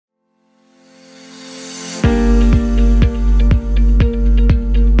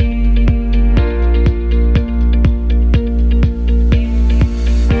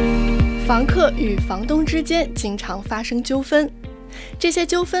房东之间经常发生纠纷，这些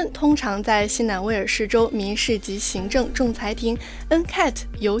纠纷通常在西南威尔士州民事及行政仲裁庭 NCAT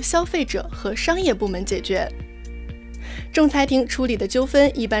由消费者和商业部门解决。仲裁庭处理的纠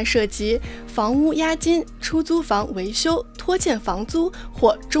纷一般涉及房屋押金、出租房维修、拖欠房租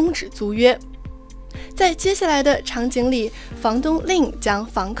或终止租约。在接下来的场景里，房东令将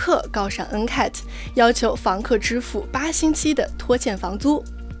房客告上 NCAT， 要求房客支付8星期的拖欠房租。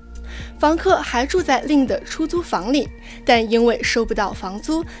房客还住在令的出租房里，但因为收不到房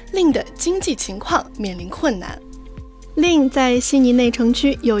租，令的经济情况面临困难。令在悉尼内城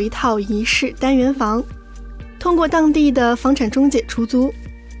区有一套一室单元房，通过当地的房产中介出租。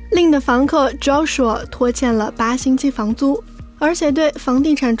令的房客 Joshua 拖欠了8星期房租，而且对房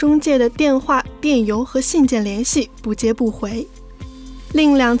地产中介的电话、电邮和信件联系不接不回。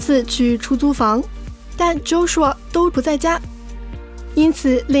令2次去出租房，但 Joshua 都不在家，因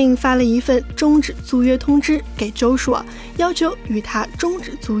此令发了一份终止租约通知给 Joshua， 要求与他终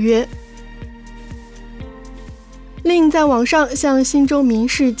止租约。令在网上向新州民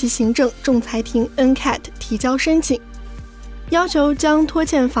事及行政仲裁庭 NCAT 提交申请，要求将拖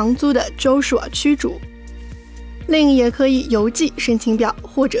欠房租的 Joshua 驱逐。令也可以邮寄申请表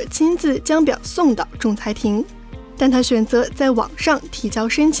或者亲自将表送到仲裁庭，但他选择在网上提交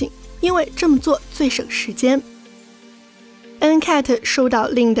申请，因为这么做最省时间。NCAT 收到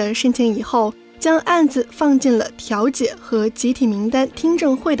令的申请以后，将案子放进了调解和集体名单听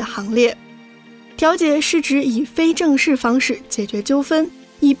证会的行列。调解是指以非正式方式解决纠纷，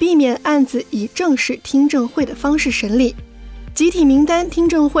以避免案子以正式听证会的方式审理。集体名单听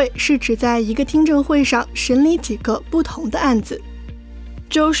证会是指在一个听证会上审理几个不同的案子。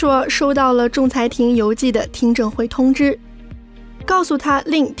Joshua 收到了仲裁庭邮寄的听证会通知，告诉他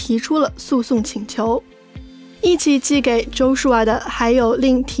令提出了诉讼请求。一起寄给 Joshua 的还有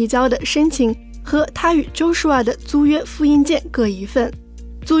令提交的申请和他与 Joshua 的租约复印件各一份。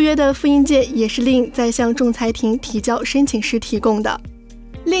租约的复印件也是令在向仲裁庭提交申请时提供的。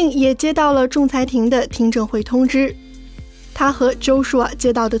令也接到了仲裁庭的听证会通知，他和 Joshua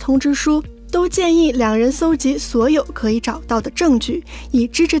接到的通知书都建议两人搜集所有可以找到的证据，以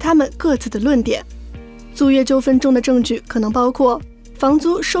支持他们各自的论点。租约纠纷中的证据可能包括房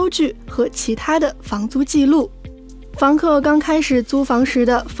租收据和其他的房租记录，房客刚开始租房时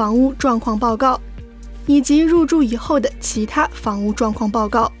的房屋状况报告，以及入住以后的其他房屋状况报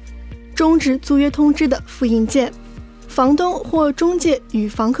告，终止租约通知的复印件，房东或中介与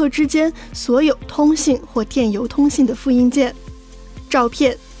房客之间所有通信或电邮通信的复印件，照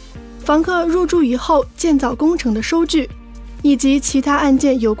片，房客入住以后建造工程的收据，以及其他案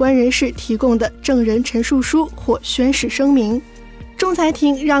件有关人士提供的证人陈述书或宣誓声明。仲裁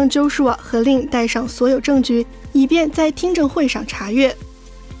庭让 Joshua 和令带上所有证据，以便在听证会上查阅。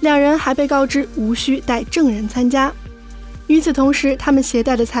两人还被告知无需带证人参加。与此同时，他们携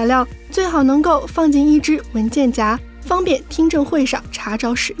带的材料最好能够放进一只文件夹，方便听证会上查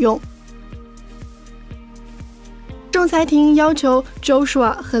找使用。仲裁庭要求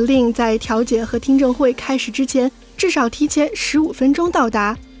Joshua 和令在调解和听证会开始之前至少提前15分钟到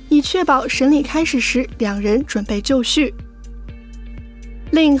达，以确保审理开始时两人准备就绪。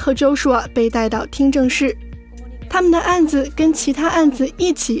令和 Joshua 被带到听证室，他们的案子跟其他案子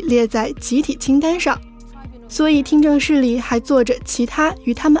一起列在集体清单上，所以听证室里还坐着其他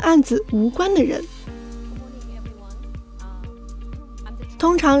与他们案子无关的人。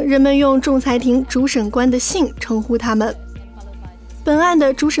通常人们用仲裁庭主审官的姓称呼他们。本案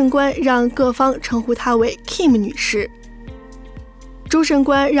的主审官让各方称呼她为 Kim 女士。主审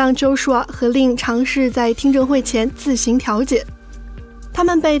官让 Joshua 和令尝试在听证会前自行调解。他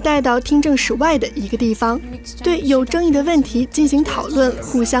们被带到听证室外的一个地方，对有争议的问题进行讨论，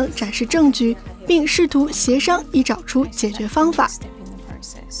互相展示证据，并试图协商以找出解决方法。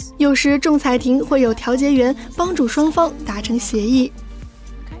有时仲裁庭会有调解员帮助双方达成协议。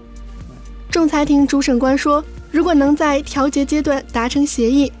仲裁庭主审官说，如果能在调解阶段达成协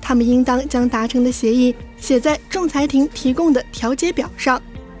议，他们应当将达成的协议写在仲裁庭提供的调解表上，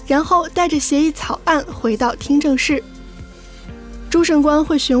然后带着协议草案回到听证室。主审官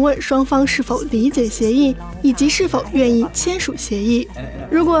会询问双方是否理解协议，以及是否愿意签署协议。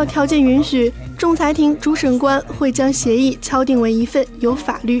如果条件允许，仲裁庭主审官会将协议敲定为一份有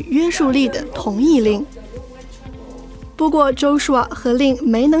法律约束力的同意令。不过 Joshua 和令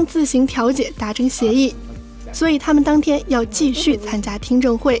没能自行调解达成协议，所以他们当天要继续参加听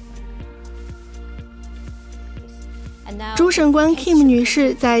证会。主审官 Kim 女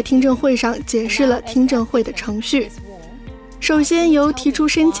士在听证会上解释了听证会的程序。首先由提出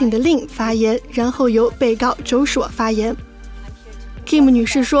申请的令发言，然后由被告 Joshua 发言。Kim 女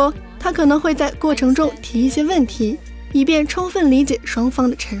士说，他可能会在过程中提一些问题，以便充分理解双方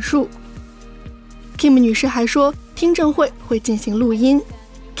的陈述。Kim 女士还说，听证会会进行录音。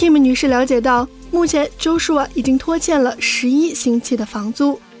Kim 女士了解到，目前 Joshua 已经拖欠了11星期的房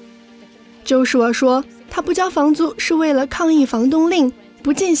租。Joshua 说，他不交房租是为了抗议房东令，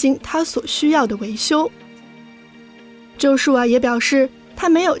不进行他所需要的维修。Joshua 也表示，他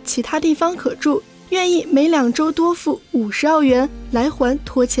没有其他地方可住，愿意每2周多付50澳元来还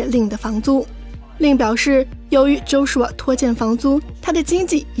拖欠令的房租。令表示，由于 Joshua 拖欠房租，他的经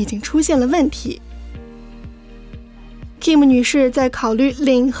济已经出现了问题。Kim 女士在考虑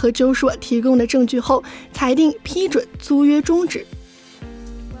令和 Joshua 提供的证据后，裁定批准租约终止。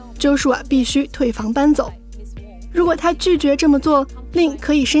Joshua 必须退房搬走。如果他拒绝这么做，令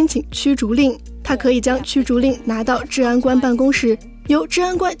可以申请驱逐令，他可以将驱逐令拿到治安官办公室，由治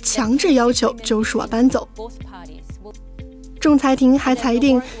安官强制要求 Joshua 搬走。仲裁庭还裁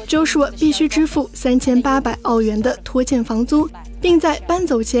定 Joshua 必须支付3800澳元的拖欠房租，并在搬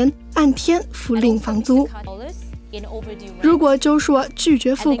走前按天付令房租。如果 Joshua 拒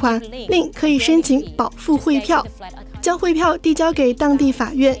绝付款，令可以申请保付汇票，将汇票递交给当地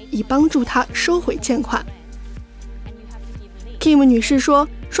法院，以帮助他收回欠款。Kim 女士说，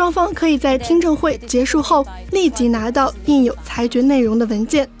双方可以在听证会结束后立即拿到印有裁决内容的文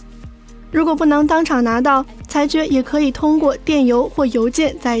件。如果不能当场拿到，裁决也可以通过电邮或邮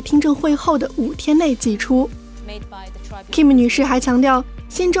件在听证会后的5天内寄出。Kim 女士还强调，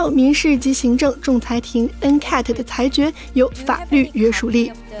新州民事及行政仲裁庭 NCAT 的裁决有法律约束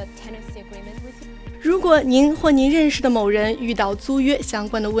力。如果您或您认识的某人遇到租约相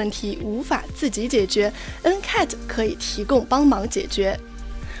关的问题无法自己解决， NCAT 可以提供帮忙解决。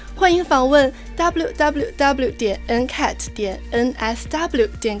欢迎访问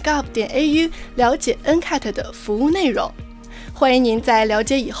www.ncat.nsw.gov.au 了解 NCAT 的服务内容。欢迎您在了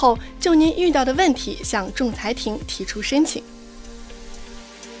解以后，就您遇到的问题向仲裁庭提出申请。